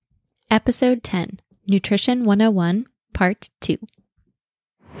Episode 10, Nutrition 101, Part 2.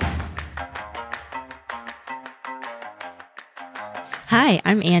 Hi,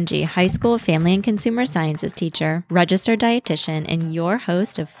 I'm Angie, high school family and consumer sciences teacher, registered dietitian, and your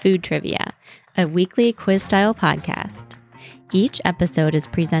host of Food Trivia, a weekly quiz-style podcast. Each episode is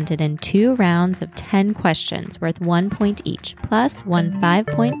presented in 2 rounds of 10 questions worth 1 point each, plus one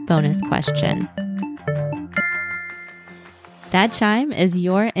 5-point bonus question. That chime is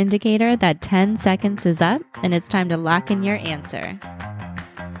your indicator that 10 seconds is up and it's time to lock in your answer.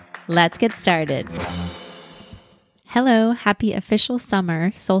 Let's get started. Hello, happy official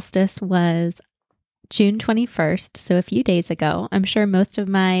summer. Solstice was June 21st, so a few days ago. I'm sure most of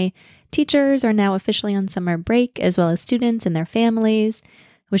my teachers are now officially on summer break, as well as students and their families.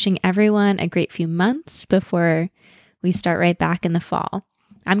 Wishing everyone a great few months before we start right back in the fall.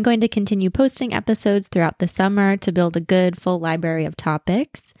 I'm going to continue posting episodes throughout the summer to build a good full library of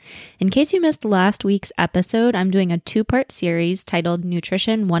topics. In case you missed last week's episode, I'm doing a 2-part series titled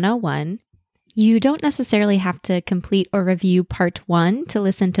Nutrition 101. You don't necessarily have to complete or review part 1 to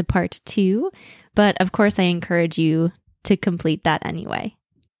listen to part 2, but of course I encourage you to complete that anyway.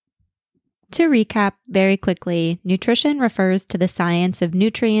 To recap very quickly, nutrition refers to the science of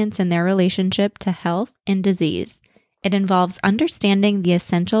nutrients and their relationship to health and disease. It involves understanding the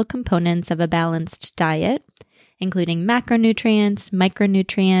essential components of a balanced diet, including macronutrients,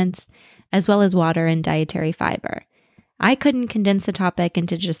 micronutrients, as well as water and dietary fiber. I couldn't condense the topic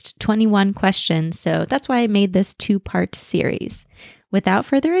into just 21 questions, so that's why I made this 2-part series. Without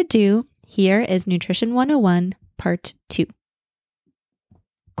further ado, here is Nutrition 101, Part 2.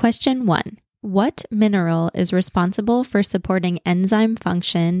 Question 1. What mineral is responsible for supporting enzyme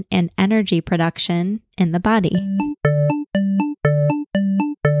function and energy production in the body?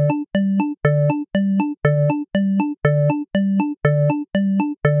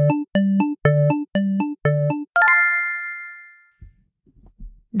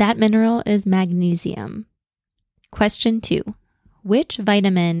 That mineral is magnesium. Question 2. Which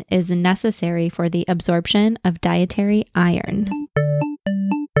vitamin is necessary for the absorption of dietary iron?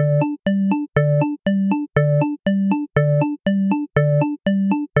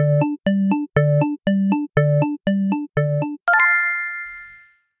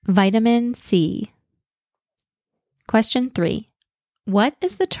 Vitamin C. Question 3. What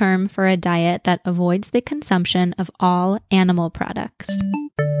is the term for a diet that avoids the consumption of all animal products?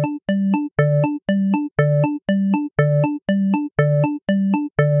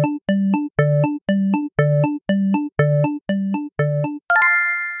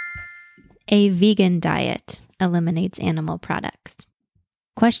 A vegan diet eliminates animal products.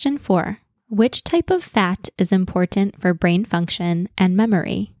 Question 4. Which type of fat is important for brain function and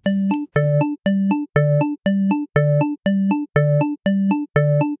memory?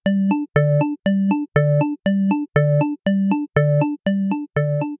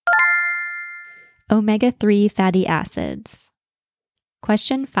 Omega-3 fatty acids.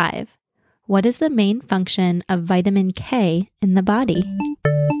 Question 5. What is the main function of vitamin K in the body?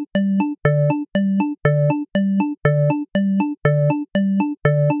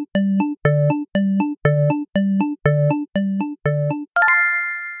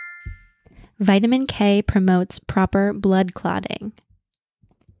 Vitamin K promotes proper blood clotting.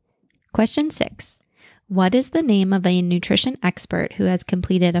 Question 6. What is the name of a nutrition expert who has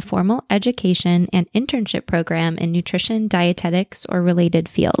completed a formal education and internship program in nutrition, dietetics, or related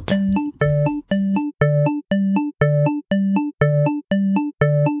field?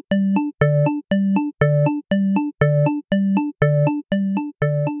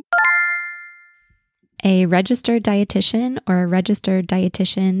 A registered dietitian or a registered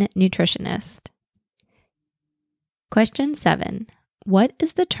dietitian nutritionist. Question 7. What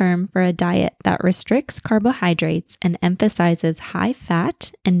is the term for a diet that restricts carbohydrates and emphasizes high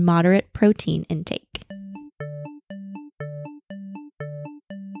fat and moderate protein intake?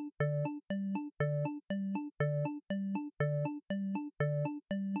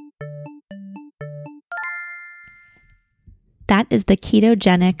 That is the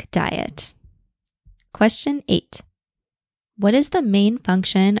ketogenic diet. Question 8. What is the main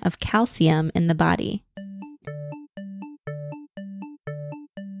function of calcium in the body?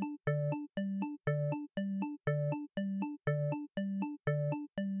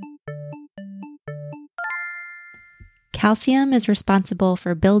 Calcium is responsible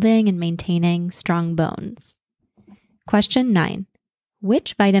for building and maintaining strong bones. Question 9.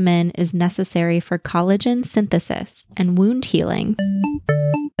 Which vitamin is necessary for collagen synthesis and wound healing?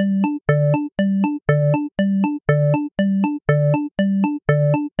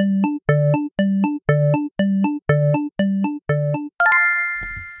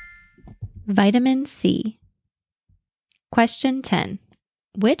 Vitamin C. Question 10.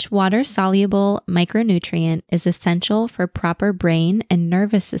 Which water-soluble micronutrient is essential for proper brain and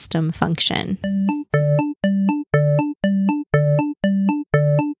nervous system function?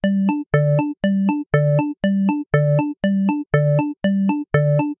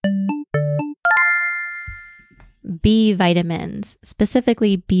 B vitamins,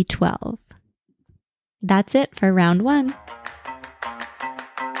 specifically B12. That's it for round 1.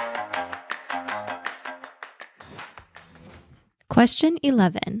 Question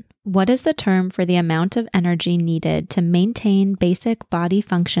 11. What is the term for the amount of energy needed to maintain basic body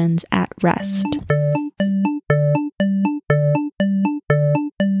functions at rest?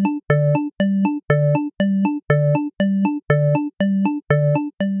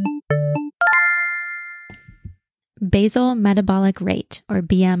 Basal metabolic rate, or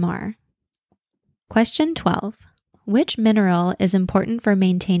BMR. Question 12. Which mineral is important for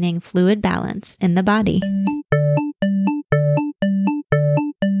maintaining fluid balance in the body?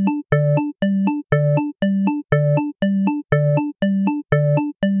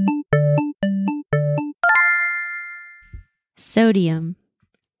 Sodium.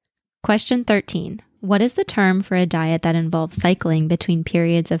 Question 13. What is the term for a diet that involves cycling between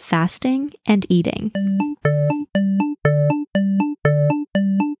periods of fasting and eating?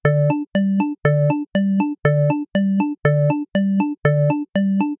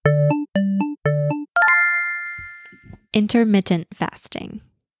 Intermittent fasting.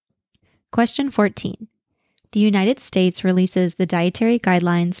 Question 14. The United States releases the Dietary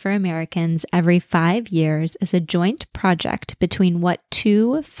Guidelines for Americans every 5 years as a joint project between what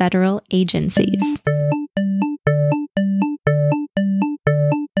 2 federal agencies?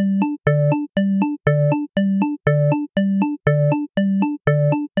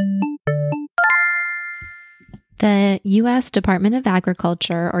 The U.S. Department of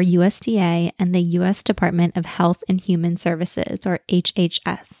Agriculture, or USDA, and the U.S. Department of Health and Human Services, or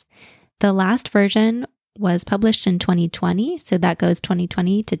HHS. The last version was published in 2020, so that goes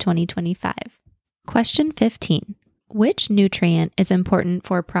 2020 to 2025. Question 15. Which nutrient is important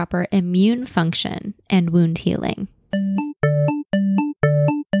for proper immune function and wound healing?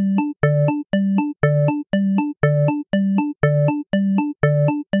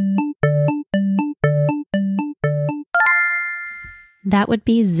 That would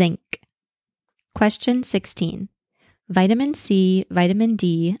be zinc. Question 16. Vitamin C, vitamin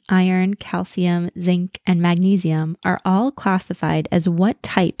D, iron, calcium, zinc, and magnesium are all classified as what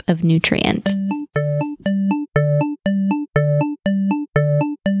type of nutrient?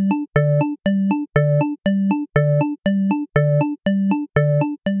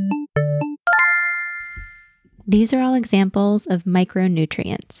 These are all examples of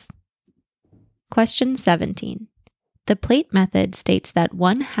micronutrients. Question 17. The plate method states that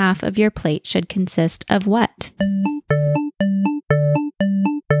 1/2 of your plate should consist of what?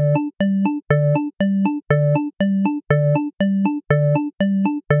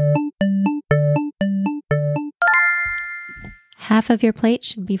 Half of your plate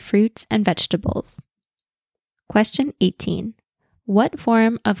should be fruits and vegetables. Question 18. What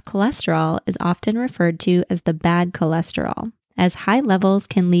form of cholesterol is often referred to as the bad cholesterol, as high levels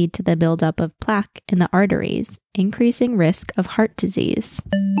can lead to the buildup of plaque in the arteries, increasing risk of heart disease?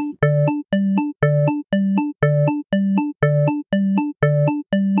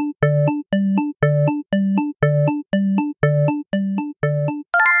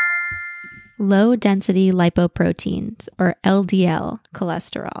 Low-density lipoproteins, or LDL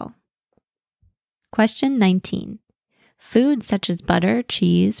cholesterol. Question 19. Foods such as butter,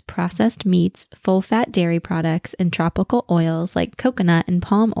 cheese, processed meats, full-fat dairy products, and tropical oils like coconut and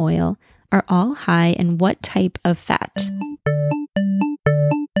palm oil are all high in what type of fat?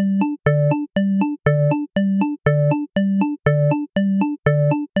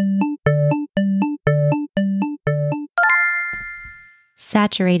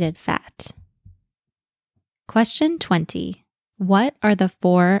 Saturated fat. Question 20. What are the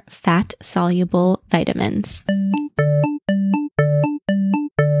 4 fat-soluble vitamins?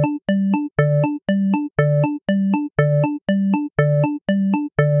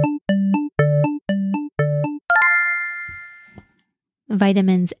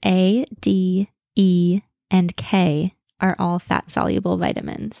 Vitamins A, D, E, and K are all fat-soluble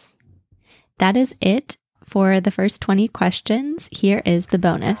vitamins. That is it for the first 20 questions. Here is the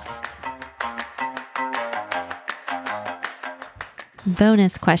bonus.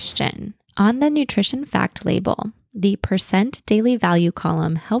 Bonus question. On the nutrition fact label, the percent daily value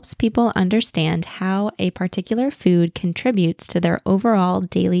column helps people understand how a particular food contributes to their overall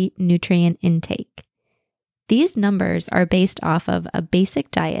daily nutrient intake. These numbers are based off of a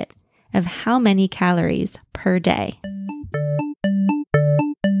basic diet of how many calories per day.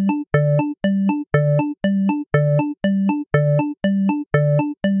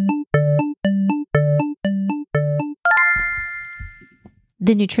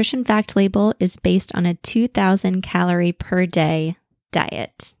 The nutrition fact label is based on a 2,000 calorie per day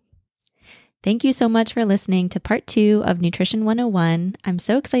diet. Thank you so much for listening to part 2 of Nutrition 101. I'm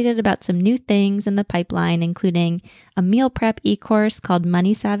so excited about some new things in the pipeline, including a meal prep e-course called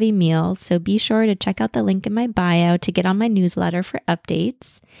Money Savvy Meals. So be sure to check out the link in my bio to get on my newsletter for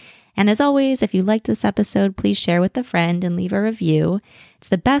updates. And as always, if you liked this episode, please share with a friend and leave a review. It's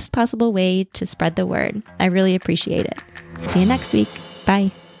the best possible way to spread the word. I really appreciate it. See you next week.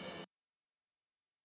 Bye.